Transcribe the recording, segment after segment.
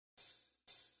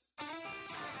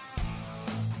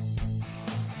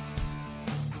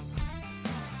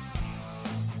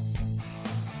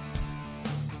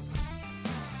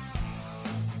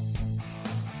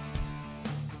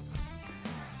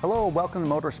Hello, welcome to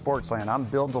Sportsland. I'm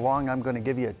Bill DeLong. I'm going to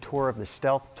give you a tour of the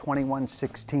Stealth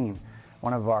 2116,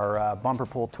 one of our bumper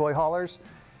pull toy haulers.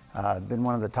 Been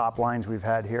one of the top lines we've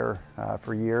had here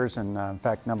for years, and in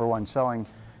fact, #1 selling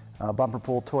bumper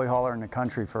pull toy hauler in the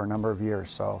country for a number of years.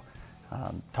 So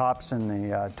tops in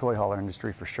the toy hauler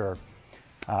industry for sure.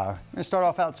 I'm going to start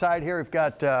off outside here. We've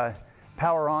got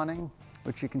power awning,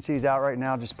 which you can see is out right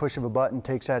now. Just push of a button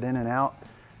takes that in and out.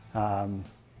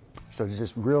 So it's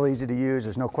just real easy to use.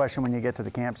 There's no question when you get to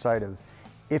the campsite of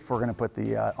if we're going to put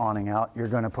the awning out, you're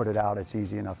going to put it out. It's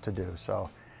easy enough to do. So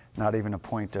not even a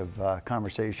point of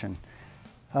conversation.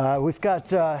 We've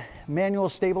got manual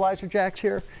stabilizer jacks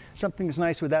here. Something's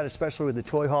nice with that, especially with the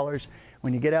toy haulers.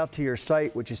 When you get out to your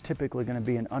site, which is typically going to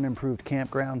be an unimproved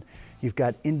campground, you've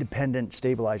got independent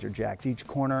stabilizer jacks. Each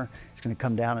corner is going to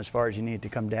come down as far as you need to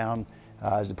come down,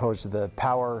 as opposed to the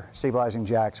power stabilizing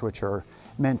jacks, which are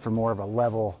meant for more of a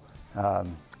level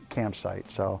campsite.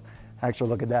 So actually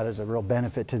look at that as a real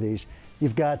benefit to these.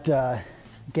 You've got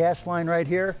gas line right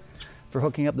here for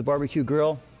hooking up the barbecue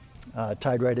grill,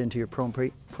 tied right into your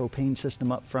propane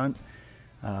system up front.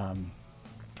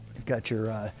 You've got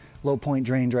your low point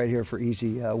drains right here for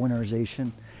easy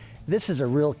winterization. This is a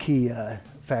real key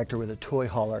factor with a toy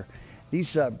hauler.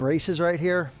 These braces right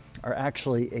here are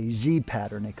actually a Z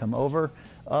pattern. They come over,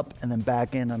 up, and then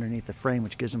back in underneath the frame,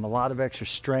 which gives them a lot of extra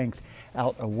strength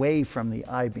out away from the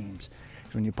I-beams.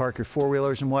 So when you park your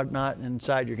four-wheelers and whatnot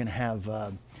inside, you're going to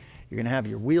have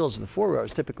your wheels of the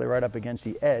four-wheelers typically right up against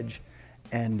the edge,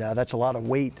 and that's a lot of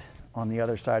weight on the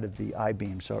other side of the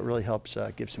I-beam. So it really helps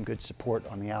give some good support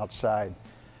on the outside.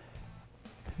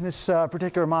 In this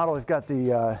particular model, we've got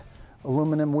the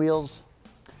aluminum wheels,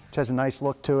 which has a nice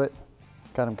look to it.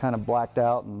 Got them kind of blacked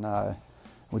out and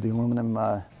with the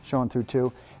aluminum showing through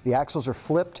too. The axles are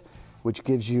flipped, which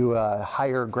gives you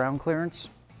higher ground clearance.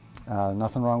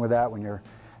 Nothing wrong with that when you're,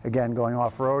 again, going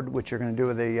off-road, which you're going to do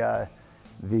with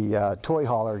the toy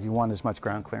hauler. You want as much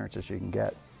ground clearance as you can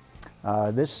get.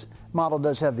 This model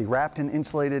does have the wrapped and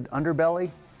insulated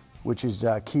underbelly, which is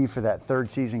key for that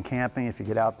third season camping. If you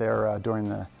get out there during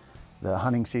the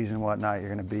hunting season and whatnot,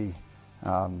 you're going to be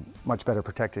much better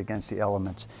protected against the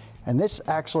elements. And this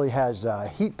actually has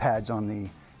heat pads on the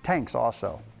tanks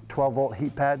also, 12-volt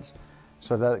heat pads,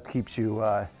 so that it keeps you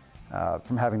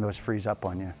from having those freeze up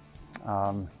on you.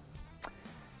 And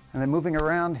then moving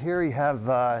around here, you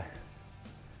have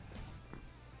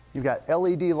you've got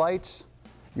LED lights.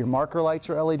 Your marker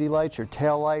lights are LED lights, your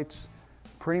tail lights.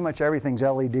 Pretty much everything's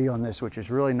LED on this, which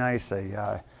is really nice. They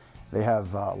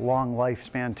have long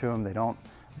lifespan to them. They don't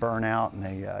burn out, and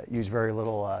they use very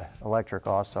little electric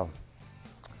also.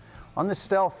 On the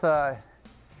Stealth,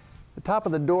 the top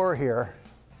of the door here,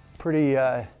 pretty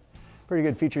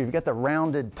good feature. You've got the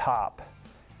rounded top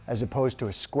as opposed to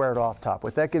a squared off top.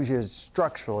 What that gives you is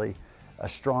structurally a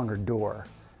stronger door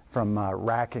from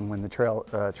racking when the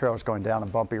trailer's going down a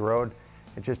bumpy road.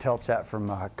 It just helps that from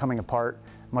coming apart.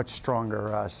 Much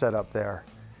stronger setup there.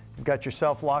 You've got your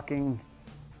self-locking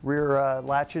rear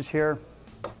latches here.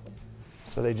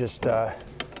 So they just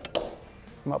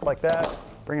come up like that,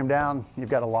 bring them down. You've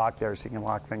got a lock there so you can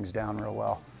lock things down real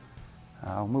well.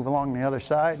 We'll move along the other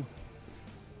side.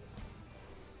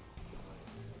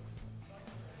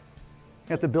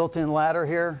 Got the built-in ladder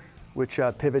here, which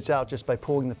pivots out just by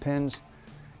pulling the pins.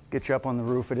 Gets you up on the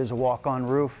roof. It is a walk-on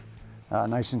roof,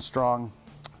 nice and strong.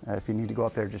 If you need to go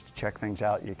up there just to check things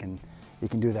out, you can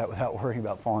do that without worrying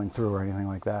about falling through or anything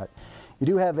like that. You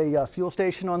do have a fuel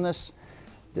station on this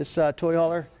toy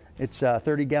hauler. It's a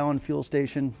 30-gallon fuel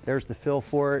station. There's the fill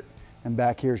for it, and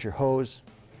back here's your hose,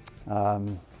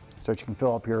 so that you can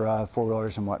fill up your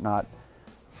four-wheelers and whatnot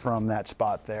from that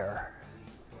spot there.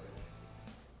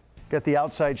 Got the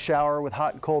outside shower with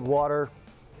hot and cold water,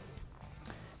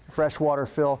 fresh water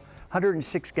fill,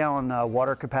 106-gallon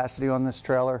water capacity on this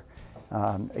trailer.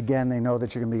 Again, they know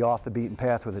that you're going to be off the beaten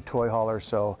path with a toy hauler,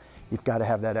 so you've got to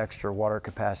have that extra water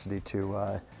capacity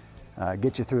to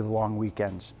get you through the long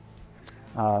weekends.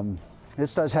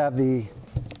 This does have the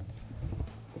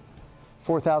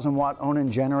 4,000 watt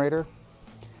Onan generator.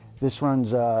 This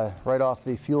runs right off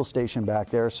the fuel station back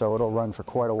there, so it'll run for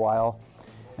quite a while.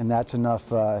 And that's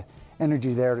enough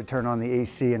energy there to turn on the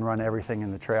AC and run everything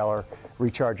in the trailer,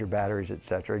 recharge your batteries,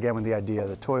 etc. Again, with the idea of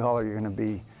the toy hauler, you're going to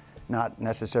be not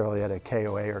necessarily at a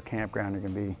KOA or campground. You're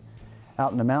going to be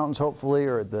out in the mountains, hopefully,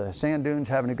 or at the sand dunes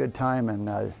having a good time, and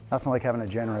nothing like having a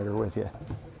generator with you.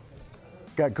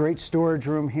 Got great storage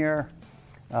room here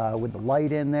with the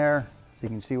light in there, so you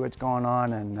can see what's going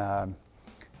on, and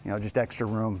you know, just extra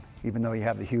room, even though you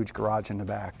have the huge garage in the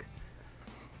back.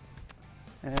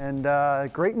 And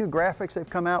great new graphics they've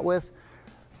come out with.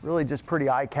 Really just pretty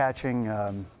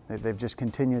eye-catching. They've just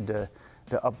continued to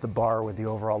up the bar with the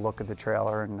overall look of the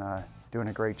trailer, and doing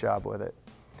a great job with it.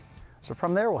 So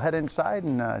from there, we'll head inside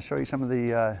and show you some of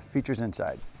the features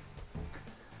inside.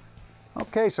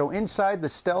 Okay, so inside the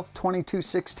Stealth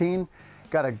 2216,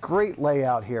 got a great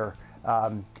layout here.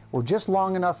 We're just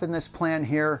long enough in this plan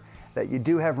here that you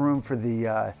do have room for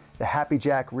the Happy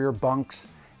Jack rear bunks.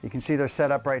 You can see they're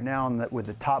set up right now with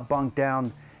the top bunk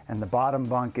down, and the bottom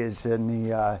bunk is in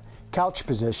the couch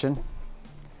position,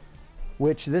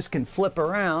 which this can flip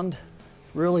around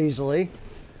real easily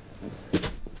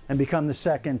and become the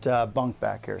second bunk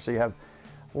back here. So you have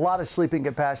a lot of sleeping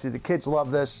capacity. The kids love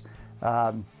this.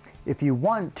 If you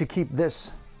want to keep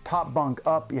this top bunk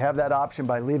up, you have that option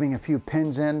by leaving a few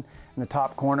pins in the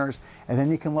top corners, and then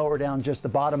you can lower down just the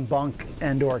bottom bunk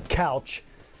and or couch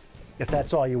if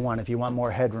that's all you want, if you want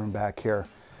more headroom back here.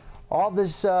 All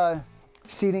this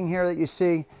seating here that you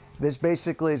see, this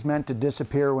basically is meant to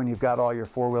disappear when you've got all your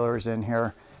four-wheelers in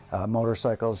here,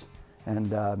 motorcycles,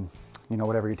 and you know,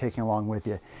 whatever you're taking along with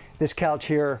you. This couch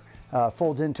here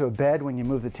folds into a bed when you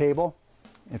move the table.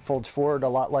 It folds forward a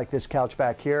lot like this couch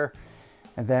back here.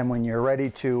 And then when you're ready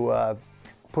to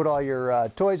put all your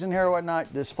toys in here or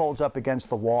whatnot, this folds up against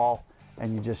the wall,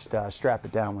 and you just strap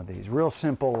it down with these. Real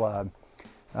simple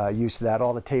use of that.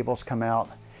 All the tables come out.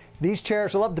 These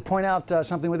chairs, I love to point out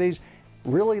something with these,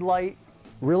 really light,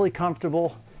 really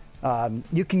comfortable.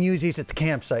 You can use these at the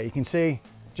campsite. You can see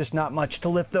just not much to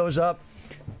lift those up.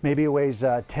 Maybe it weighs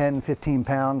 10, 15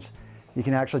 pounds. You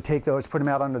can actually take those, put them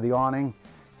out under the awning,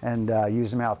 and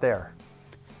use them out there.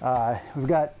 We've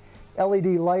got LED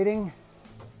lighting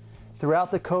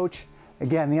throughout the coach.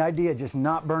 Again, the idea just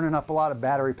not burning up a lot of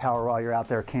battery power while you're out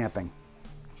there camping.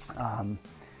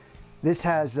 This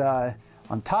has,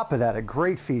 on top of that, a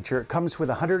great feature. It comes with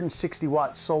a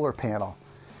 160-watt solar panel,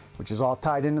 which is all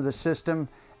tied into the system.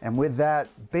 And with that,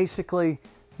 basically,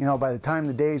 you know, by the time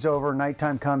the day's over,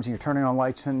 nighttime comes, and you're turning on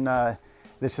lights and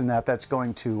this and that, that's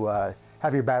going to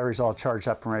have your batteries all charged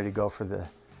up and ready to go for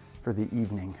the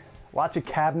evening. Lots of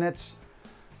cabinets,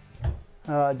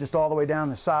 just all the way down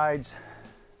the sides,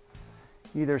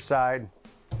 either side.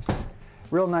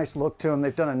 Real nice look to them.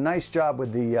 They've done a nice job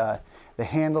with the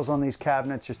handles on these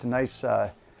cabinets, just a nice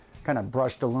kind of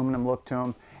brushed aluminum look to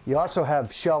them. You also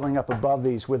have shelving up above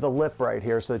these with a lip right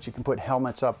here so that you can put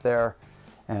helmets up there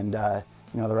and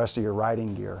you know, the rest of your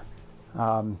riding gear.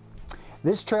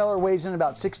 This trailer weighs in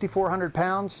about 6,400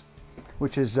 pounds,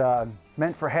 which is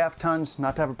meant for half tons,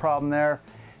 not to have a problem there.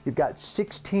 You've got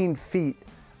 16 feet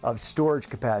of storage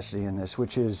capacity in this,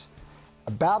 which is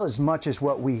about as much as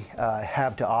what we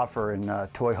have to offer in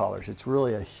toy haulers. It's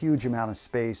really a huge amount of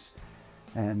space,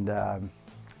 and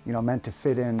you know, meant to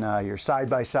fit in your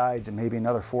side-by-sides and maybe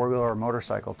another four-wheeler or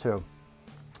motorcycle too.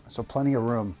 So plenty of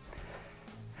room.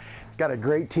 It's got a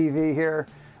great TV here.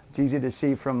 It's easy to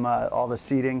see from all the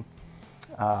seating.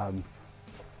 Got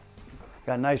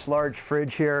a nice large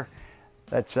fridge here.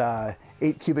 That's 8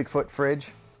 cubic foot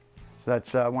fridge. So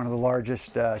that's one of the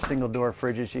largest single door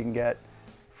fridges you can get.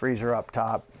 Freezer up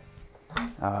top.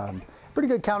 Pretty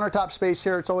good countertop space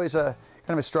here. It's always a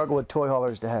kind of a struggle with toy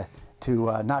haulers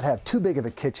to not have too big of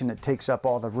a kitchen that takes up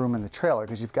all the room in the trailer,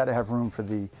 because you've got to have room for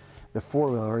the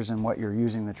four-wheelers and what you're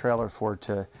using the trailer for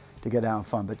to get out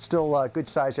fun. But still good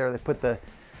size there. They put the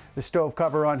stove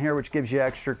cover on here, which gives you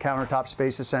extra countertop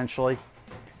space essentially.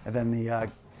 And then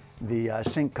the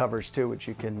sink covers too, which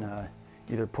you can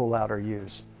either pull out or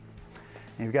use.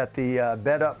 And you've got the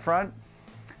bed up front.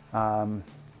 So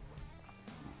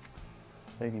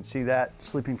you can see that,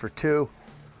 sleeping for two.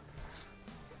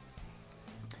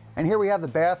 And here we have the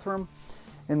bathroom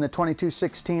in the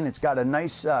 2216. It's got a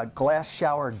nice glass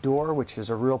shower door, which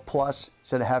is a real plus.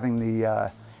 Instead of having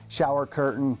the shower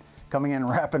curtain coming in and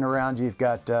wrapping around you, you've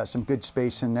got some good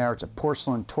space in there. It's a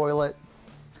porcelain toilet,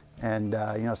 and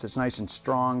you know, so it's nice and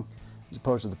strong as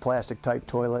opposed to the plastic type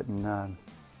toilet, and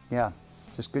yeah,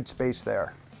 just good space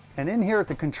there. And in here at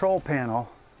the control panel,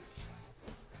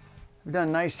 we've done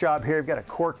a nice job here. We've got a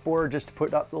cork board just to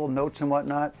put up little notes and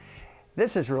whatnot.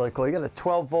 This is really cool. You got a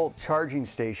 12-volt charging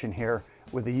station here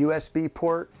with a USB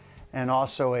port and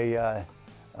also a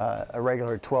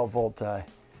regular 12-volt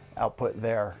output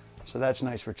there. So that's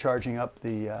nice for charging up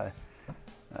the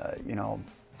you know,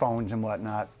 phones and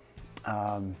whatnot.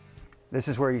 This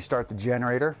is where you start the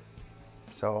generator.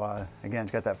 So again,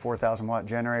 it's got that 4,000 watt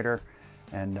generator,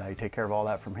 and you take care of all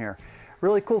that from here.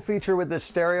 Really cool feature with this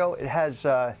stereo. It has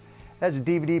a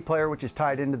DVD player which is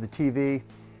tied into the TV,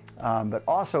 but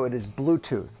also it is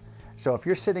Bluetooth. So if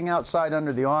you're sitting outside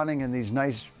under the awning in these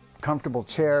nice comfortable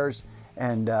chairs,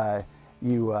 and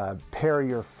you pair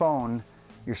your phone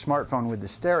your smartphone with the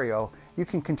stereo, you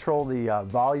can control the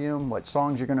volume, what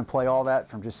songs you're going to play, all that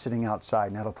from just sitting outside,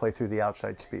 and that'll play through the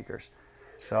outside speakers.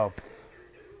 So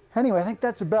anyway, I think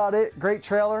that's about it. Great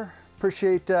trailer.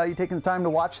 Appreciate you taking the time to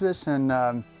watch this,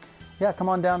 and yeah, come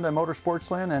on down to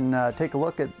Sportsland and take a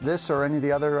look at this or any of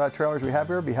the other trailers we have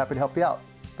here. Be happy to help you out.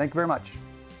 Thank you very much.